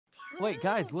Wait,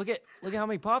 guys, look at how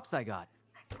many pops I got.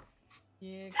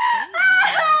 Yeah.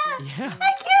 Yeah.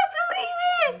 I can't believe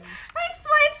it! I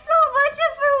swiped so much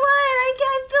and for what?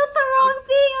 I built the wrong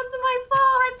thing. That's my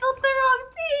fault. I built the wrong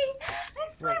thing. I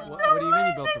swiped Wait, so what do you mean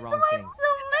you much. built the wrong I thing? swiped so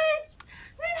much.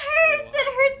 It hurts. It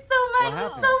hurts so much. What It's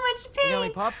happened? so much Look pain. how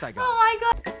many pops I got. Oh my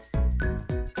god.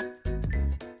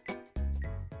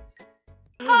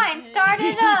 Fine, start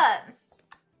it up.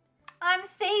 I'm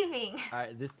saving. All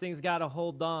right, this thing's got to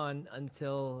hold on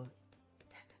until.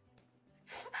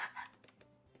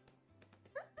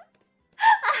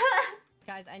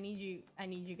 Guys, I need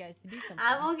you guys to do something.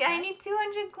 I need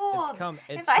 200 gold. It's coming.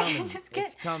 It's if I coming. can just get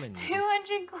It's coming. 200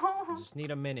 I gold. just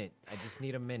need a minute. I just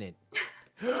need a minute.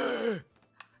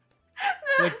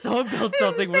 Like someone built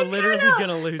something we're literally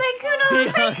gonna lose. Sykkuno,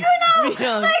 Miyoung, Sykkuno,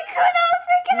 Miyoung. Sykkuno,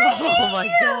 freaking I hate Oh my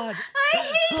you. god. I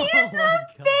hate you. It's Oh not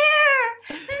my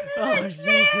fair. This Oh isn't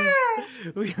fair.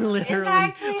 Jesus. We literally This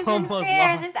actually isn't almost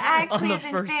fair. lost This actually on the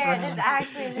isn't first fair. round. This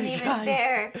actually isn't even Guys,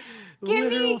 fair.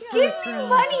 literal Give first me round.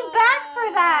 money back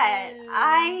for that.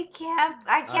 I can't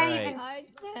Alright. even. I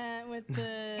can't with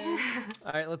this.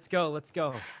 All right, let's go. Let's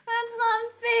go. That's not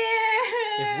fair.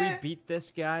 If we beat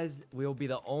this, guys, we will be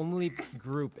the only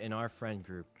group in our friend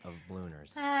group of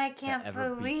blooners. I can't ever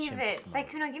beat believe Chimp it. Smoke.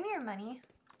 Sykkuno, give me your money.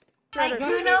 Shredder.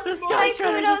 Sykkuno, The Sky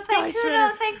Shredder, Sykkuno, the Sky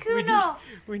Sykkuno, Shredder. Sykkuno.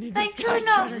 We need the Sky Shredder,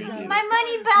 Sykkuno, guys. my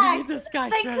money We back. need the Sky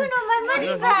Sykkuno, Shredder. my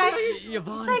money back.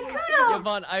 Yvonne, Sykkuno.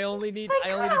 Yvonne, I only need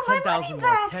Sykkuno, my 10,000 money more.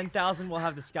 back. 10,000 will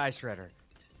have the Sky Shredder.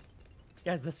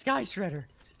 Guys, the Sky Shredder.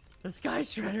 The Sky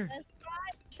Shredder.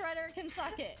 Shredder can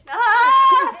suck it.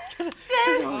 Ah! It's gonna-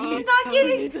 She's we not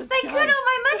giving need the Sykkuno Sky-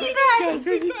 my money back. Guys,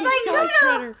 we need the Sky Sykkuno.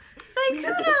 Shredder. We need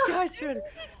the Sykkuno. Sky Shredder.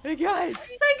 Hey, guys.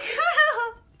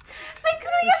 Sykkuno.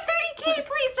 Sykkuno, you have 30k,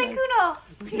 please, Sykkuno.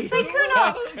 We need the Sykkuno.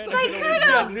 Sky Shredder. Sykkuno.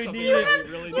 Guys, we need You it. have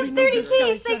We you have need the 30k, Sky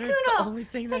Shredder. It's the Sykkuno. only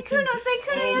thing that can- Sykkuno,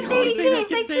 Sykkuno, you have it's the only thing 30k, that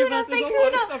can save Sykkuno, us. There's a lot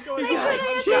of Sykkuno. stuff going Sykkuno, on. you have Guys,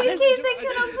 30k, guys.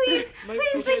 Sykkuno, please.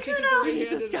 Please, Sykkuno. We need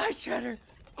the Sky Shredder.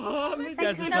 Guys,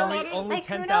 it's Sykkuno. only Sykkuno.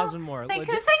 10,000 more. Sykkuno,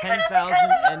 Legit Sykkuno, 10,000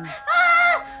 Sykkuno. and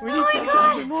Ah! we Oh need my 10,000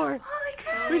 god. more. Holy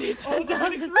crap. We need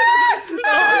 10,000. Ah!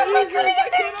 Sykkuno, you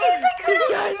have 30k, Sykkuno.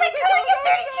 Guys. Sykkuno, you have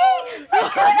 30k.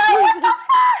 Sykkuno, what the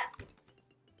fuck?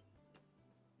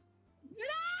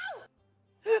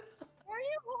 No! Are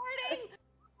you hoarding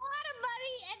a lot of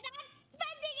money and not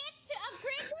spending it to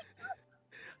upgrade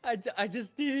yourself?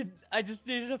 I just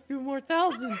needed a few more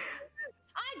thousand.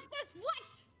 I just what?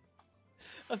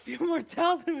 A few more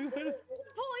thousand. Pull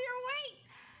your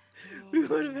weight. We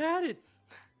would have had it.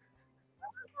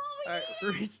 All right,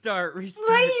 restart. What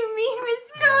do you mean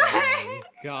restart?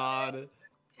 God.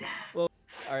 Well,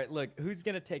 all right, look, who's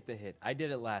gonna take the hit? I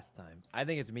did it last time. I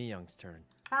think it's Miyoung's turn.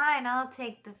 Fine, I'll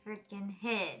take the freaking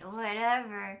hit.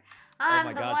 Whatever. Oh I'm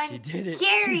my the gosh, one she did it. She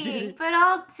did carrying, it. but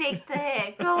I'll take the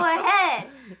hit. Go ahead.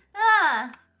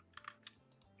 Ah.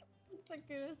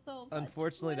 Sykkuno's so much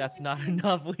Unfortunately, that's not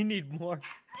enough. We need more.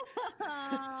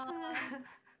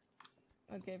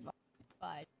 Okay,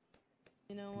 bye.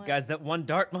 You know what? Guys, that one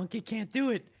dart monkey can't do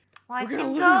it. Watch We're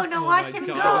him gonna go. lose. No, Oh watch my him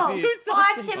God. go. Do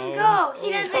Watch him go.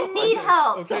 He doesn't need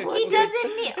help. Okay. He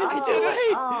doesn't need. It's too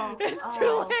late. Oh, It's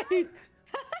oh. too late.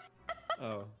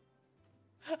 Oh.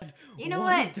 You know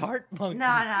One what? dart monkey.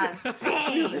 No. We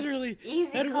Bang. literally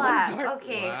Easy had one clap. dart.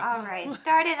 Okay, Wow. all right.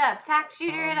 Start it up. Tack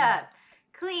shooter it up.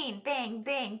 Clean. Bang,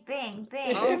 bang, bang,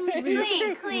 bang.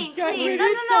 Clean. Guys, we No,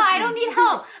 need I something. don't need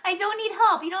help. I don't need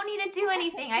help. You don't need to do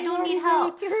anything. I don't need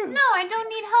help. No, I don't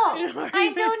need help.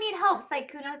 I don't need help,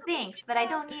 Sykkuno. Thanks, but I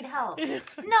don't need help.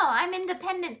 No, I'm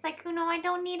independent, Sykkuno. I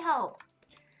don't need help.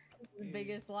 The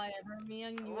biggest lie ever.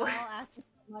 Miyoung, you all asked me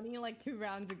for money like 2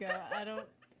 rounds ago. I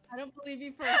don't believe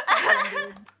you for a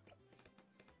second, dude.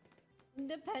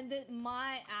 Independent,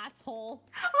 my asshole.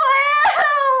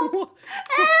 Wow!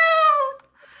 Ow!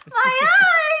 My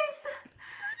eyes!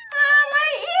 My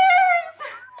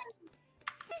ears!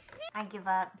 I give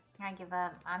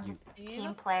up. I'm just give team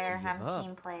up? player. You I'm give up?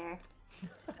 team player.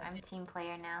 I'm team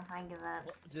player now. I give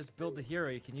up. Just build the hero.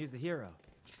 You can use the hero.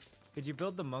 Could you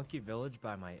build the monkey village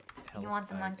by my You want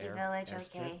the monkey village?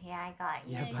 airstrip? Okay, yeah, I got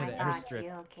you. Yeah, by I the got airstrip.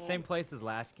 you. Okay. Same place as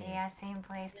last game. Yeah, same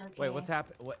place. Okay. Wait, what's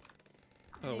happened? What?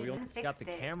 Oh, we didn't It's got the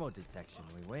fix it. camo detection.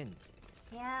 We win.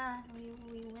 Yeah, we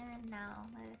win now.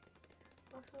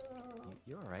 Woohoo.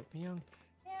 You alright, Miyoung?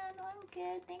 Yeah, no, I'm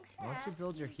good. Thanks for Why don't you asking.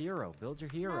 build your hero? Build your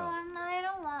No, hero. I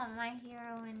don't want my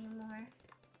hero anymore.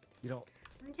 You don't.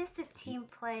 I'm just a team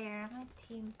player. I'm a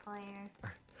team player.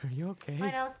 Are you okay?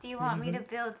 What else do you want me to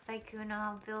build, Sykkuno?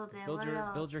 I'll build it. Build what your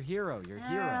else? build your hero. Your No,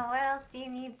 hero. no, no. What else do you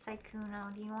need,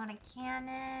 Sykkuno? Do you want a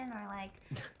cannon or like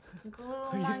glue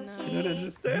you- monkey? I don't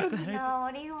understand. What the heck? No,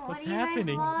 what do you What's guys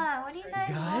happening? want? What do you guys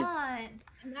Guys? want?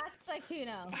 And that's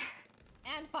Sykkuno.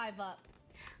 And 5up.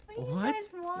 What do you What? guys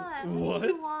want? What do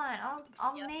you want?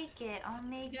 I'll make it. I'll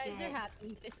make You it. guys are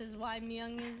happy. This is why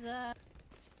Miyoung is,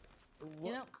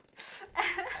 you know,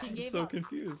 she I'm gave so up.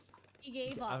 confused. He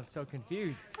gave I'm up. so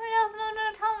confused. What else?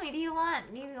 No, tell me.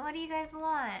 What do you guys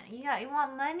want? You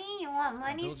want money? You want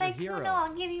money, Build your Sykkuno? hero.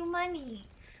 I'll give you money.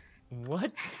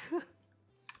 What? All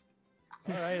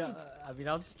right. I mean,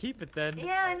 I'll just keep it then.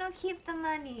 Yeah, no, keep the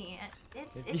money.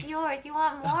 It's If you- yours. You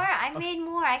want more? I made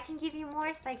more. I can give you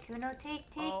more, Sykkuno. Take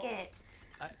Oh. it.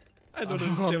 I don't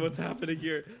understand what's happening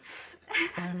here.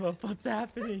 What's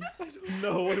happening? I don't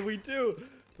know. What do we do?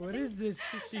 What is this?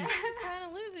 She's Kind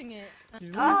of losing it. she's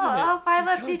losing Oh, it. 5up,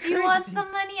 She's going did you want crazy.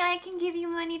 some money? I can give you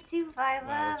money too, 5up. Wow,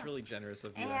 that's really generous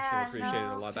of you. Yeah, I actually appreciate it a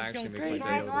no. lot. That She's actually going makes You my crazy. day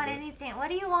guys a little want bit. anything? What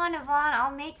do you want, Yvonne?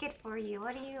 I'll make it for you.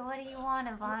 What do you want,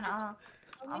 Yvonne? I'll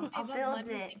build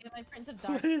it. Get my Prince of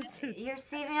What Darkness. is this? You're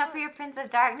saving up for your Prince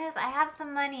of Darkness? I have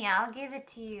some money. I'll give it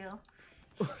to you.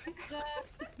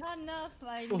 It's not enough.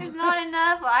 It's not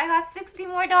enough. I got $60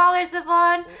 more,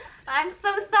 Yvonne. I'm so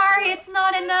sorry. It's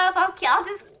not enough. I'll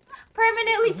just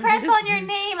permanently press on your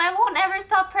name. I won't ever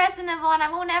stop pressing, Yvonne. I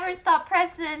won't ever stop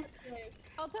pressing.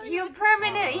 I'll tell You when to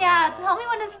permanent. Yeah, tell me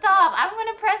when to stop. I'm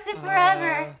gonna press it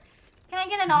forever. Can I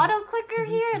get an auto clicker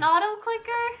here? An auto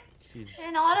clicker? She's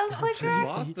An auto She's clicker?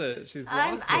 lost it. She's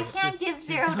I lost it. can't give she's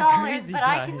 $0, gone crazy, but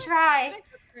I can guys. try.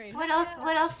 Great. What else?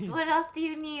 What else? What else do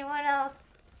you need? What else?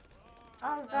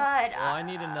 Oh God. Well, I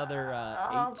need another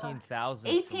oh, 18,000.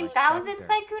 18,000,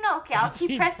 Sykkuno? Okay, I'll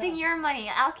keep 18,000. pressing your money.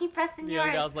 I'll keep pressing Yeah,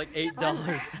 yours. that was like $8.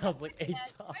 That was like $8.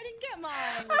 I didn't get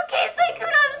mine. Okay,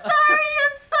 Sykkuno, I'm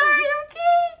sorry.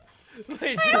 Okay.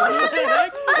 Wait, I don't have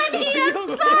enough money. I'm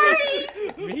sorry.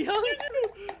 Miyoung?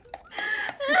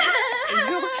 Are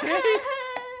you okay?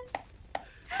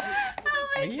 How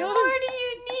much Miyoung? more do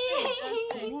you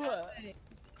need? What?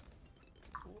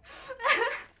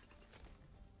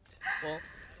 Well,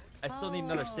 I still need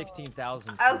another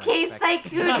 16,000. for my Okay, effect.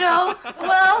 Sykkuno.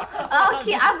 Well,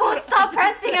 okay, I won't stop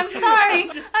pressing. I'm sorry.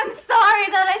 I'm sorry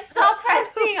that I stopped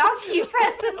pressing. I'll keep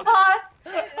pressing, boss.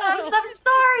 I'm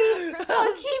sorry.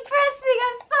 I'll keep pressing.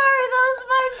 I'm sorry. That was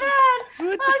my bad.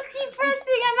 I'll keep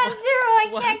pressing. I'm at 0. I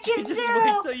Why can't don't you give just 0.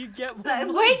 wait till you get more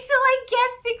money? Wait till I get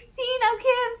 16.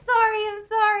 Okay, I'm sorry. I'm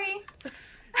sorry.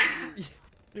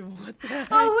 What the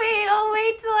heck? I'll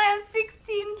wait till I have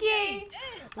 16K.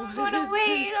 I'm What gonna is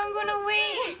wait. I'm gonna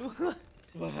wait.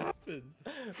 What happened?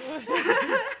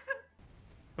 What?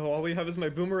 Oh, all we have is my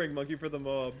boomerang monkey for the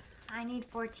mobs. I need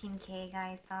 14K,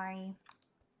 guys. Sorry.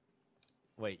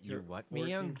 Wait, you You're what,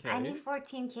 Miyoung? 14K? I need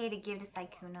 14K to give to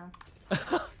Sykkuno.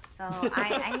 So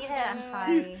I need it. I'm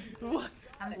sorry. What?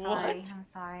 I'm sorry. What? I'm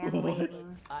sorry. I'm What?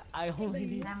 waiting. I only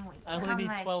need. I'm waiting. I only How need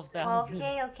much? 12,000.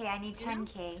 12K? Okay, I need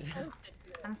 10K.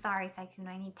 I'm sorry, Sykkuno.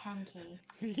 I need 10K.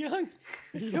 Miyoung,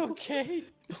 are you okay?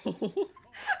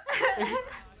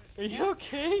 Are you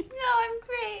okay? No, I'm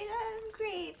great. I'm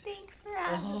great. Thanks for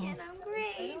asking. I'm I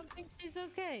great. don't think she's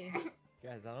okay.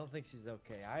 Guys, I don't think she's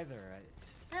okay either.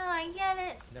 I No, I get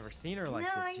it. never seen her like No,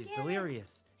 I this. She's get it.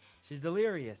 delirious. She's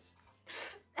delirious.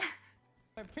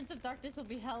 Our Prince of Darkness will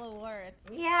be hella worth.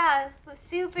 Yeah,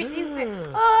 super duper.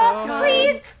 Oh, Oh, God.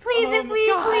 please, please, Oh if my we,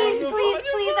 God. please, No. please,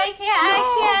 please, I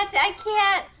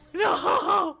can't. No!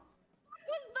 What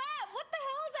was that? What the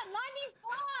hell is that?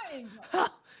 95?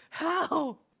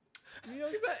 How?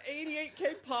 Miyoung's at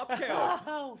 88K pop count.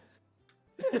 How?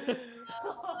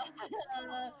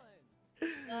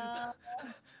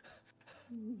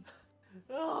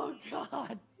 Oh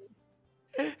God.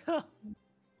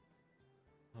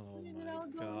 Oh did it all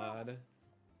my go wrong? god.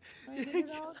 Why did it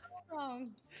all go wrong?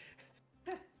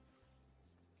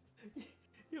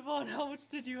 Yvonne, how much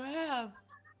did you have?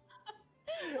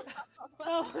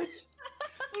 How much?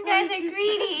 You how guys much are you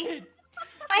greedy. spend?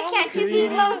 Why How can't much you did be you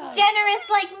most have? generous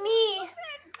like me?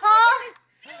 Huh?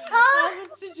 How Huh?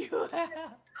 much did you have?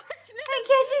 Why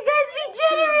can't you guys be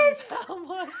generous? How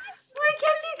much? Why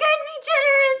can't you guys be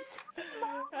generous?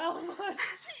 How much?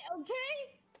 Okay?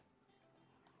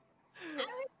 I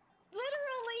was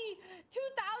literally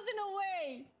 2,000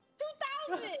 away.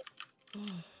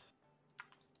 2,000!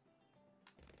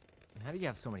 How do you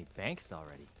have so many banks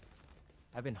already?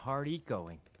 I've been hard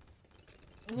ecoing.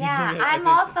 Yeah, I I'm think-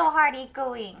 also hard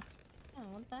ecoing. Oh,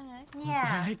 what the heck?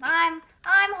 Yeah, heck?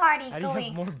 I'm hard How do you have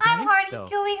ecoing. more I'm banks, hard though?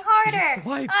 ecoing harder.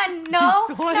 swiped. No, You no,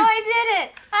 swiped. I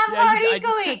didn't. I'm Yeah, hard I just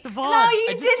ecoing. checked the No, VOD. you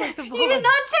I just didn't. checked the You did VOD.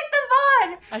 not check the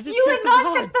VOD. I just You checked would the not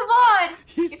VOD. check the VOD.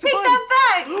 You You take that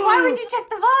back. Why would you check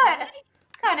the VOD?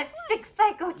 Kind of sick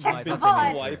psycho checks I've the Been been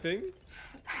VOD. swiping.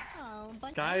 Oh,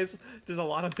 but Guys, there's a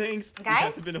lot of banks. You Guys?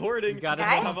 guys have been hoarding. We gotta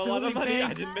I Guys? have a lot of building money. I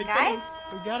banks. didn't make Guys? banks.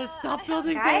 We gotta stop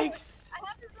building Guys? banks. I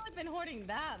have to been hoarding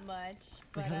that much.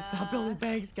 We But, gotta stop building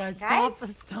banks, guys. Guys?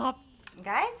 Stop.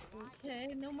 Guys?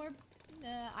 Okay, no more.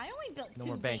 I only built No two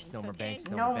more banks, no more okay? banks,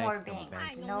 No more banks, no more banks.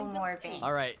 banks. No more banks.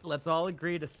 All right, let's all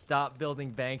agree to stop building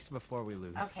banks before we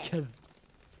lose. Okay. Because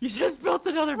you just built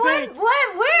another What? bank.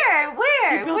 What?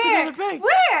 Where? She built another bank.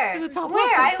 Where? In the top Where?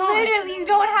 left, I saw it. literally, you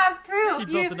don't have proof. She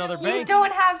built another You bank.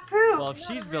 don't have proof. Well, if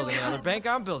she's building another bank,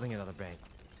 I'm building another bank.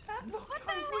 What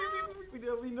the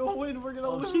hell? We know when we're gonna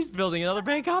Oh, lose. she's building another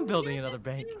bank, I'm building another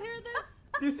bank. Do you hear this?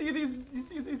 Do you see these? Do you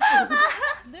see these?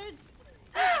 They're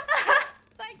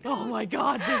psycho. Oh my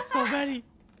god, there's so many.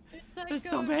 There's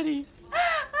so many.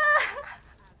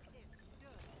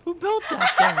 Who built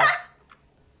that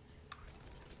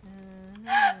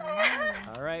thing?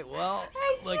 All right, well,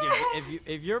 look,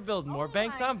 if you're building more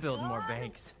banks, my I'm building more God.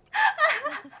 banks.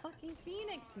 That's a fucking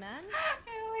phoenix, man.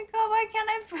 Oh my god, why can't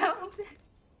I build it?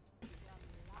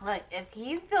 Look, if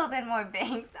he's building more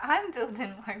banks, I'm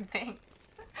building more banks.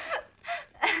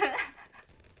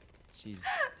 She's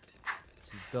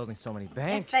building so many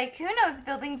banks. If Sykkuno's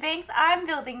building banks, I'm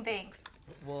building banks.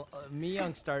 Well,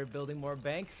 Miyoung started building more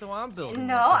banks, so I'm building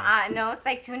No, more banks. no,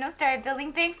 Sykkuno started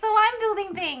building banks, so I'm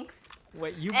building banks.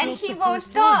 Wait, you And built he the won't first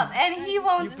stop, one. and he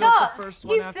won't You built stop. the first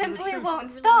one He after the simply truce. won't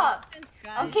Really stop. makes sense,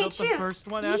 guys. Okay, built the choose. first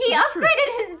one He after the truce.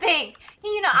 upgraded his bank.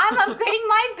 You know, I'm upgrading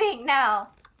my bank now.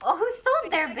 Oh, who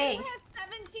sold their bank? Has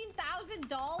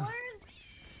 $17,000.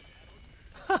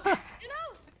 You know,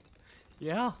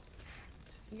 Yeah.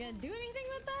 you gonna do anything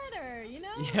with that, or you know?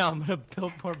 Yeah, I'm gonna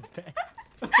build more banks.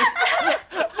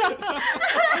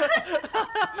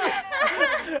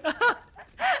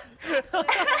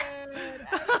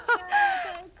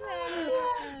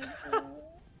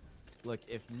 Look,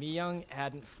 if Miyoung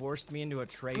hadn't forced me into a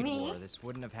trade Me? war, this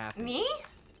wouldn't have happened. Me?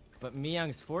 But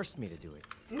Miyoung's forced me to do it.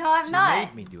 No, I'm She not.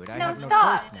 made me do it. I No, have no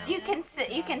stop. choice now.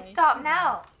 You can stop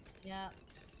now. Yeah.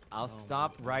 I'll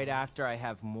stop right after I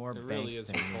have more It really banks is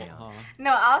than her fault, Miyoung. huh?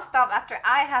 No, I'll stop after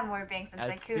I have more banks than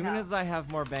As Sykkuno. soon as I have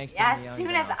more banks than As Miyoung, soon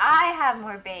then as I'll I stop. have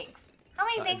more banks. How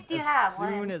many banks do you have? As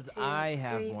soon One, as two, I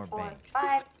have three, more 4, banks.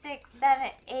 5, 6,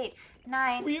 7, 8,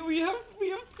 9. We have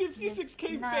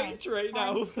 56k banked right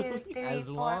now. 1, 2, 3, As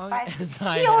 4, long 5. as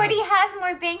I He have- already has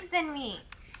more banks than me.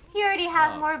 He already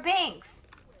has Oh. more banks.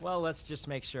 Well, let's just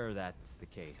make sure that's the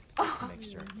case. Just to make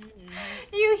sure.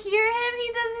 You hear him?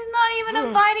 He's not even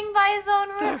abiding by his own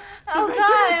rules. Oh They're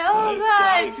god, oh god.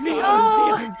 Guys, Miyoung,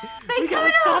 Oh, Miyoung, we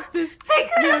gotta stop this. Sykkuno,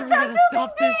 Miyoung, we stop gotta building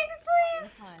stop this. banks,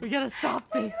 please. We gotta stop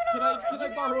this. Can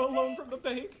I borrow a loan from the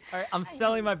bank? All right, I'm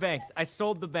selling my banks. I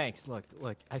sold the banks. Look,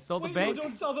 I sold Wait, the banks. no,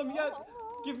 don't sell them yet.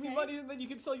 Give me okay. money and then you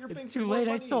can sell your banks. It's too for more late.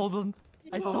 I money. sold them.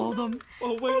 I sold them.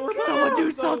 Oh wait, we're Someone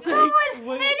do something.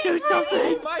 Wait, Do something.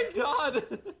 oh my god.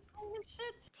 Oh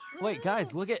shit. Wait,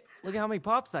 guys, look at how many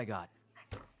pops I got.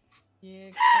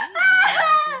 You're crazy.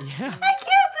 Yeah. I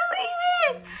can't believe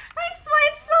it! I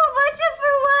swiped so much and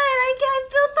for what? I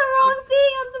built the wrong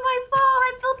thing. It's my fault.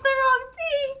 I built the wrong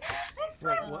thing. I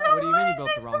swiped what- so what do you mean you much. built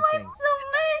I the wrong swiped thing? so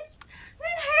much.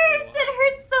 It hurts. It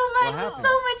hurts so much. It's happened?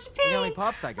 so much Look pain. how many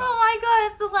pops I got. Oh my god,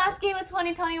 it's the last game of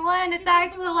 2021. It's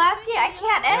actually the last game. I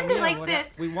can't end Yeah, it like what this.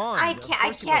 We won. I Of can't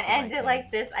course you built the end right it like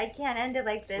thing. this. I can't end it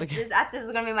like this. Look- This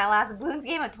is gonna be my last Bloons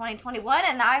game of 2021,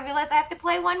 and now I realize I have to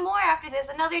play one more after this.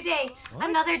 Another day, What?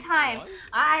 another time. What?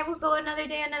 I will go another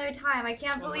day, another time. I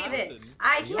can't What believe it. happened?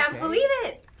 I Are you can't okay? believe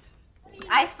it.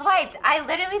 I swiped. I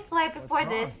literally swiped What's before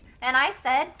this, wrong? and I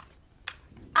said,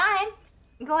 I'm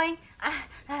going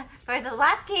for the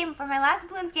last game, for my last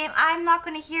Bloons game. I'm not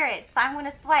gonna hear it, so I'm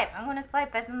gonna swipe. I'm gonna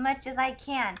swipe as much as I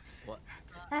can. What?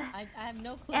 I have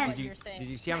no clue And- what Did you you're saying. did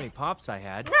you see how many pops I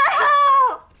had?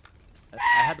 No!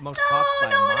 I had the most pops by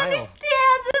No a one mile. understands.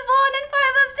 Yvonne and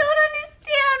 5up don't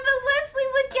understand, but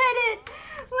Leslie would get it.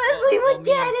 Leslie Well, would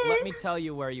get Miyoung, it. let me tell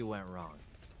you where you went wrong.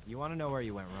 You want to know where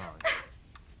you went wrong?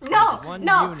 No, There's one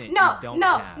no, unit you no, don't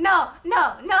no, have. no,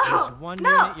 no, no, There's one no,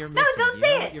 unit you're no, missing. don't Do you know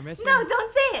say what it. you're missing? No,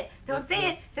 don't say it. Don't The- say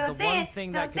it. Don't the say one it.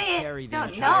 thing Don't that could say carry it. the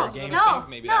Don't, entire no, game. no,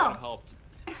 Maybe that would have no. helped.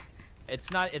 It's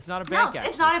not a bank. No, actually.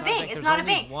 it's not a bank. It's There's not a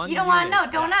only bank. one You don't want to know.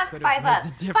 unit Don't that ask could have 5up.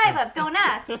 made the 5up, difference. don't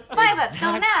ask. 5up,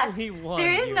 don't ask. Exactly one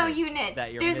There is no unit unit.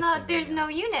 that you're There's missing no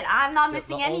right unit. I'm not The-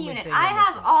 missing the any only unit. thing I you're have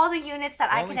missing. all the units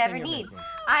that I Only could thing ever you're need. missing.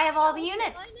 I have all the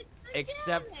units.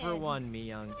 Except for one,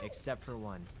 Miyoung. Except for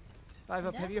one.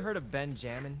 5up, have you heard of Ben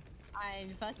Jammin? I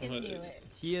fucking knew it.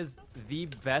 He is the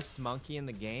best monkey in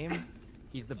the game.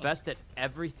 He's the best at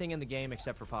everything in the game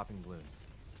except for popping balloons.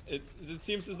 It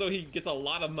seems as though he gets a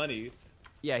lot of money.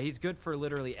 Yeah, he's good for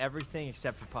literally everything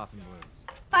except for popping balloons.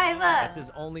 5up. That's his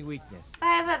only weakness.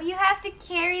 5up. You have to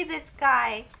carry this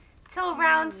guy till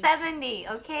round 70.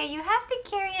 Okay, you have to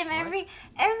carry him What?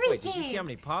 every Wait, game. did you see how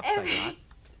many pops Every- I got?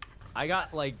 I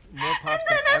got like more pops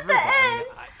And than then at the everybody. I end,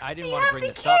 mean, I didn't you want to have bring to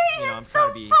this up. carry You know, him I'm so trying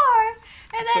to be. far.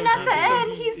 And then So at the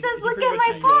end, he says, "Look pretty at my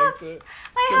much pops. yoinks it.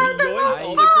 I So had he the yoinks most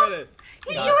all the pops. credit.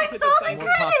 He Got yoinks the all the signs-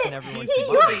 More pops than credit. everyone He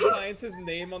combined. He yoinks. signs his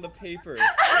name on the paper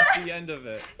at the end of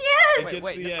it. Yes. Wait, gets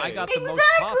wait. the I A. got the most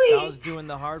pops. I was doing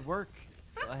the hard work,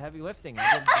 heavy lifting.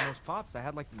 I did the most pops. I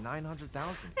had like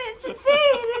 900,000. It's pain.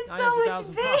 It's so much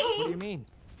 900,000 pops. What do you pain. mean?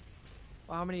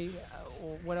 Well, how many?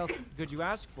 What else could you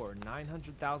ask for?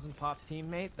 900,000 pop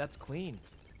teammate? That's clean.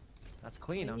 That's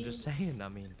clean. I'm just saying. I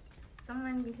mean.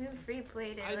 Someone who free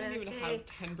played it. I didn't even have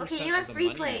 10% Okay, you know of what? the Free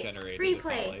money play. generated. Free it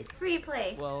felt play. like. Free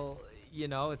play. Well, you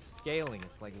know, it's scaling.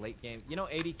 It's like late game. You know,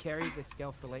 80 carries they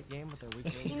scale for late game with their weak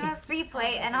game. You know what? Free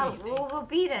play, and we'll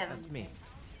beat him. That's me.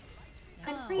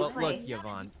 And free Well, play. look,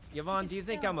 Yvonne. Yvonne, do you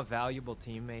think I'm a valuable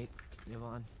teammate,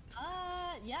 Yvonne?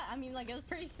 Yeah, I mean, like, it was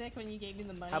pretty sick when you gave me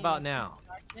the money. How about now?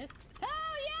 Darkness. Oh,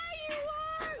 yeah, you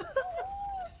were! Ooh,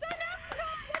 so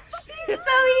now She's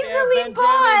so easily Benjamin.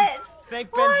 bought.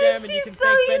 Thank Why is Benjamin. You she can so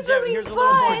thank Benjamin. easily Here's a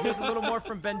little more. bought? Here's a little more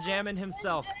from Benjamin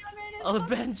himself. Oh,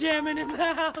 Benjamin in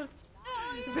the house.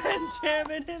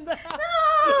 Benjamin in the house.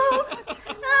 No!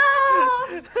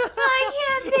 No! I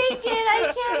can't take it.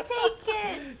 I can't take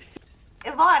it.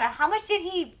 Yvonne, how much did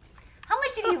he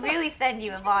really send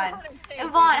you, Yvonne?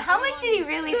 Yvonne, how much did he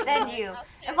really send you?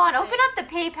 Yvonne, open up the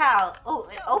PayPal. Oh,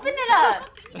 open it up.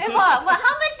 Yvonne, how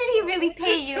much did he really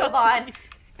pay you, Yvonne?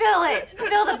 Spill it.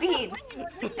 Spill the beans.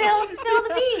 Spill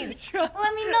the beans.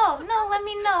 Let me know. No, let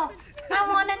me know. I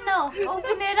want to know.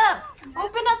 Open it up.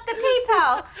 Open up the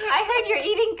PayPal. I heard you're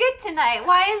eating good tonight.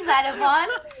 Why is that, Yvonne?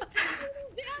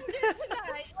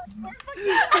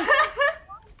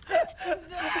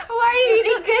 Why are you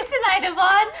eating good tonight,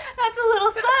 Yvonne? That's a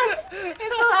little sus.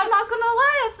 I'm not gonna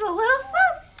lie, it's a little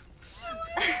sus.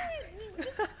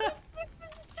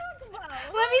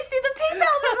 Let me see the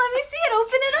PayPal then. Let me see it.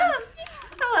 Open it up.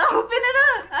 Open it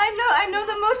up. I know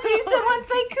the most recent one's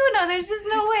Sykkuno. There's just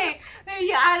no way.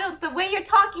 The way you're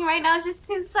talking right now is just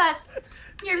too sus.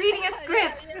 You're reading a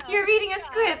script. You're reading a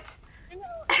script.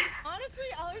 Honestly,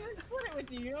 I'll even split it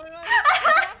with you.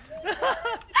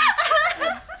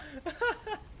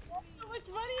 So much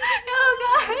money. Oh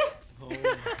god.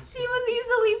 She was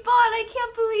easily bought. I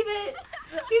can't believe it.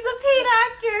 She's a paid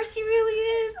actor. She really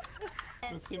is.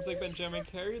 It seems like Benjamin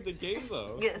carried the game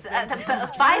though. Yes,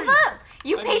 5up?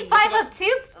 You paid 5up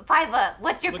too? 5up.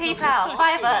 What's your Look what PayPal? he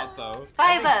talks 5up. about, though.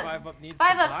 5up. needs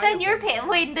 5up. Send your pay.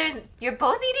 Wait, you're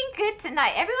both eating good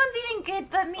tonight. Everyone's eating good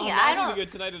but me. I'm I not don't. eating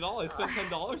good tonight at all. I spent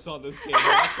 $10 on this game.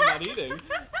 I'm actually not eating.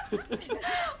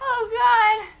 Oh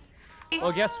god.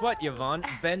 Well, guess what, Yvonne?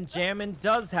 Benjamin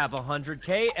does have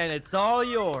 100K, and it's all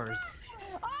yours.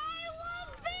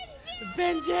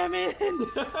 Benjamin!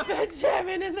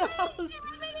 Benjamin in the house!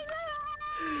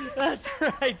 That's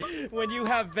right. When you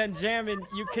have Benjamin,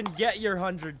 you can get your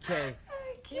 100K.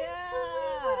 Yeah.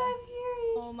 What I'm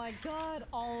hearing. Oh my god,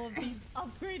 all of these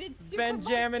upgraded super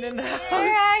Benjamin in the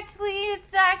house.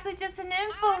 It's actually just an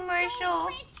infomercial. I'm so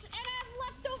rich and I have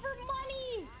leftover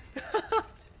money.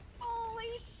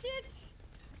 Holy shit.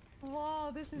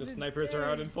 Wow, this is The snipers are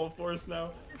out in full force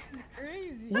now.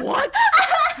 crazy. What?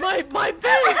 My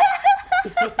base!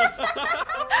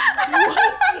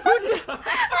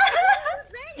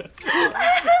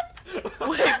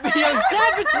 Wait, Miyoung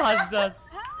sabotaged us!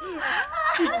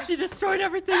 She destroyed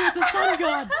everything with the sun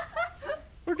god!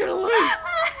 We're gonna lose!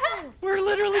 We're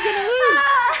literally gonna lose!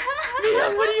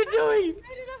 Miyoung, what are you doing? You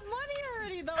made enough money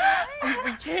already though, right?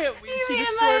 We can't! You She made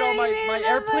destroyed all money, you my made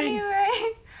enough money, airplanes!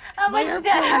 right? How My much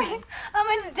debt are you? airplanes. How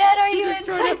much debt are She you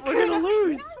destroyed inside? it! We're gonna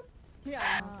lose!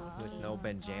 Yeah. With no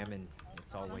Benjamin,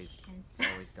 it's always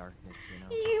darkness, you know?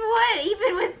 You what?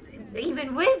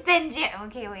 Even with Benjamin?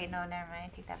 Okay, wait, no, never mind.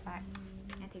 I take that back.